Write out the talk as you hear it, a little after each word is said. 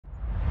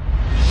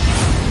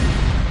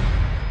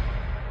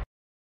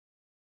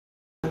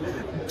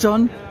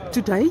John,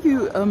 today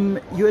you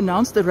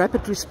announced the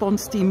rapid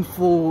response team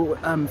for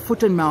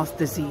foot and mouth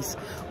disease.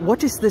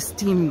 What is this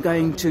team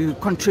going to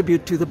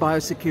contribute to the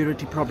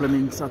biosecurity problem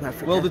in South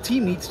Africa? Well, the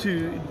team needs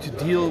to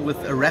deal with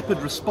a rapid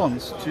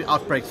response to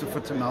outbreaks of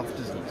foot and mouth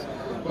disease.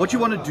 What you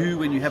want to do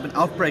when you have an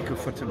outbreak of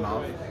foot and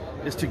mouth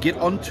is to get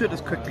onto it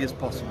as quickly as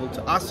possible,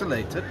 to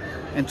isolate it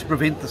and to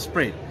prevent the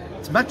spread.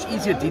 It's much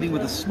easier dealing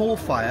with a small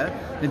fire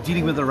than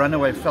dealing with a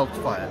runaway veld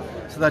fire.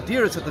 So the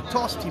idea is that the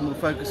task team will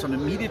focus on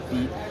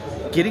immediately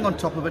getting on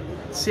top of it,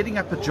 setting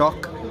up a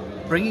jock,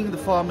 bringing the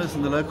farmers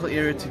in the local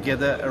area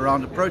together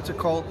around a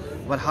protocol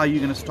about how you're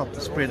going to stop the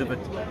spread of it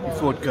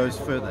before it goes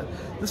further.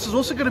 This is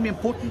also going to be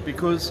important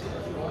because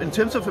in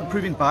terms of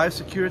improving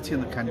biosecurity in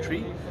the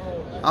country,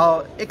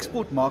 our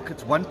export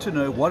markets want to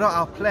know what are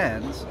our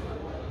plans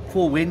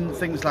for when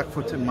things like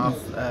foot and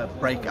mouth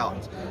break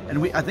out.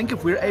 And I think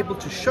if we're able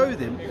to show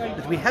them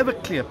that we have a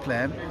clear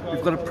plan,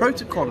 we've got a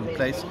protocol in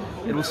place,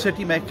 it will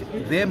certainly make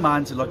their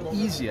minds a lot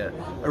easier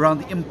around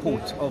the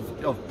import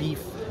of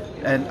beef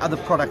and other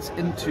products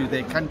into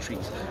their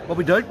countries. What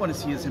we don't want to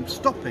see is them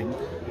stopping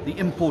the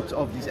import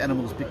of these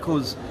animals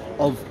because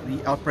of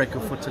the outbreak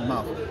of foot and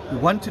mouth. We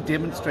want to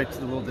demonstrate to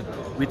the world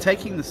that we're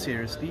taking this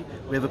seriously,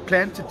 we have a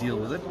plan to deal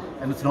with it,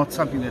 and it's not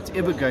something that's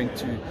ever going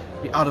to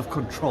be out of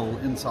control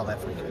in South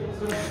Africa.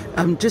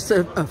 Just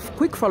a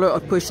quick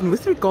follow-up question.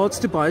 With regards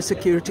to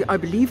biosecurity, I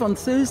believe on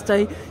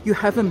Thursday you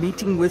have a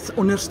meeting with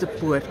Onderste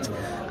Poort.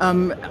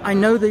 I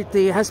know that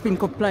there has been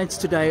complaints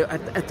today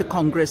at the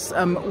Congress.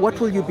 What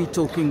will you be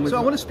talking with? So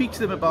I want to speak to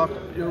them about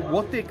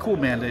what their core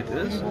mandate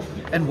is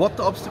and what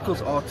the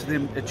obstacles are to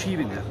them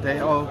achieving it. They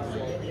are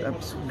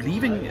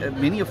leaving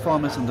many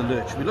farmers in the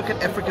lurch. We look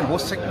at African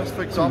horse sickness,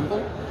 for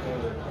example.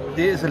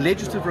 There is a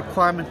legislative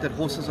requirement that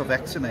horses are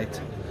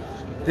vaccinated.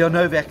 There are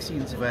no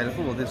vaccines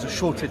available, or there's a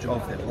shortage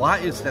of them. Why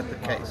is that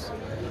the case?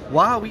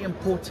 Why are we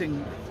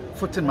importing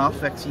foot and mouth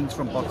vaccines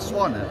from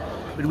Botswana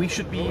when we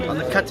should be on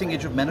the cutting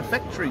edge of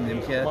manufacturing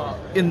them here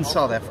in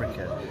South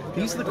Africa?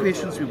 These are the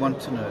questions we want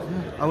to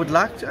know. I would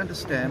like to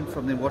understand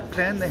from them what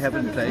plan they have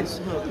in place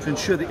to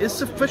ensure there is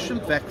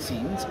sufficient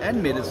vaccines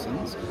and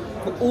medicines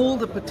for all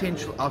the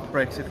potential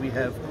outbreaks that we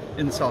have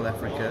in South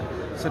Africa,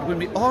 so that when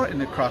we are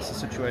in a crisis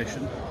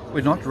situation,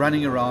 we're not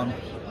running around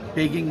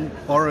begging,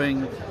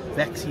 borrowing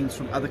vaccines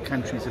from other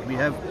countries, that we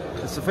have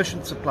a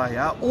sufficient supply.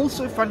 I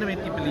also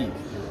fundamentally believe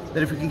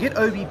that if we can get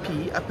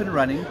OBP up and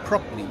running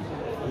properly,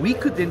 we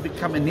could then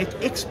become a net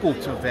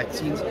exporter of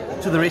vaccines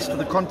to the rest of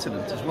the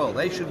continent as well.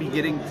 They should be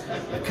getting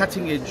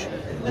cutting-edge,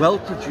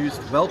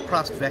 well-produced,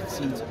 well-priced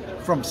vaccines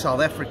from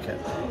South Africa.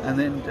 And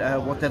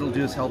then what that'll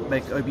do is help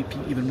make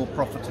OBP even more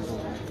profitable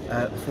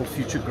for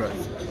future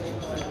growth.